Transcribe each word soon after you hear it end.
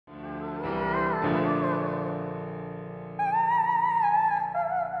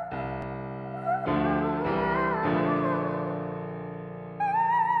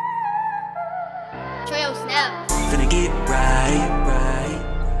Yeah. Finna get right.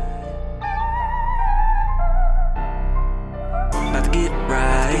 About to get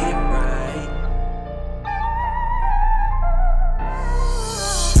right.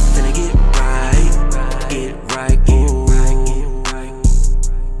 Finna get right, ooh.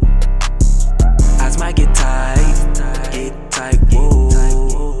 Eyes might get tight, ooh.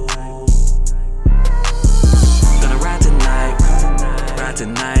 Gonna ride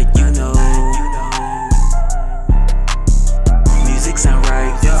tonight, you know. Music sound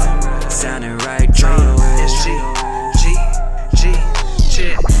right, sounding right, Treyo.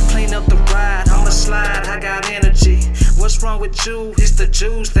 Check. Clean up the ride, I'ma slide, I got energy. What's wrong with you? It's the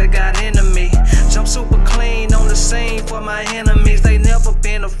juice that got into me. Jump super clean on the scene for my enemies. They never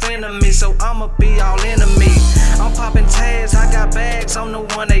been a friend of me, so I'ma be all into me. I'm popping tags, I got bags, I'm the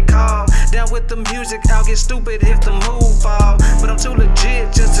one they call. Down with the music, I'll get stupid if the move fall. But I'm too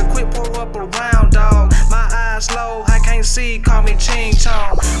legit just to quit, pour up a round, dog. My eyes low, I can't see, call me Ching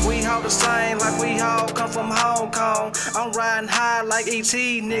Chong. We all the same, like we all come from Hong Kong. I'm riding high like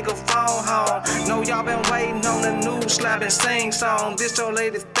E.T., nigga, phone home. Know y'all been waiting on the new slap and sing song. This your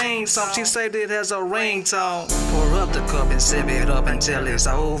latest theme song, she saved it as a ringtone. Pour up the cup and sip it up until it's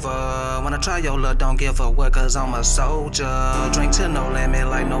over. When I try your luck, don't give a what, cause I'm a soldier. Drink to no limit,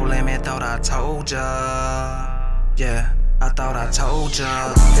 like no limit, thought I told ya. Yeah, I thought I told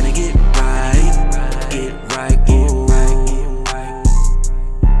ya. Finna get right, ooh.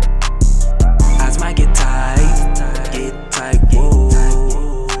 Eyes might get tight, ooh.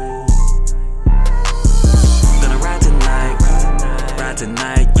 Gonna ride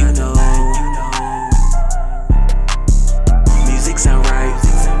tonight, you know. Music sound right,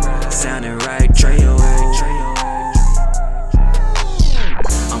 sounding right, Treyo.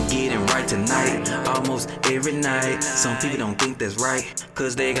 I'm getting right tonight, almost every night. Some people don't think that's right,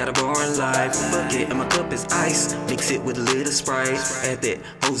 cause they got a boring life. Bucket and my cup is ice, mix it with a little Sprite. At that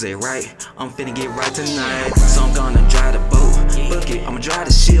Jose right, I'm finna get right tonight. So I'm gonna drive the boat, bucket, I'ma drive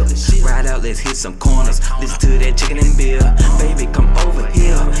the ship. Ride out, let's hit some corners, listen to that chicken and beer. Baby, come over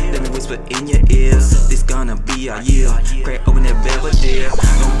here, let me whisper in your ear. This gonna be our year, crack open that Belvedere.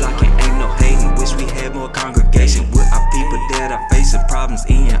 No blocking, ain't no hating, wish we had more congregation. With our people that are facing problems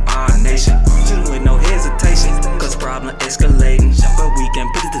in our nation. Shooting with no hesitation, cause problem escalating. But we can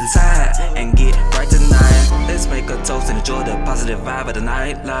put it to the side and get right tonight. Let's make a toast and enjoy the positive vibe of the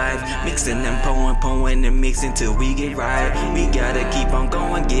nightlife. Mixing and pouring and mixing till we get right. We gotta keep on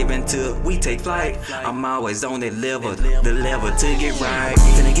going, giving till we take flight. I'm always on that level, the level to get right.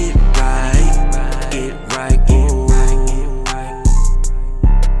 Finna get right, ooh.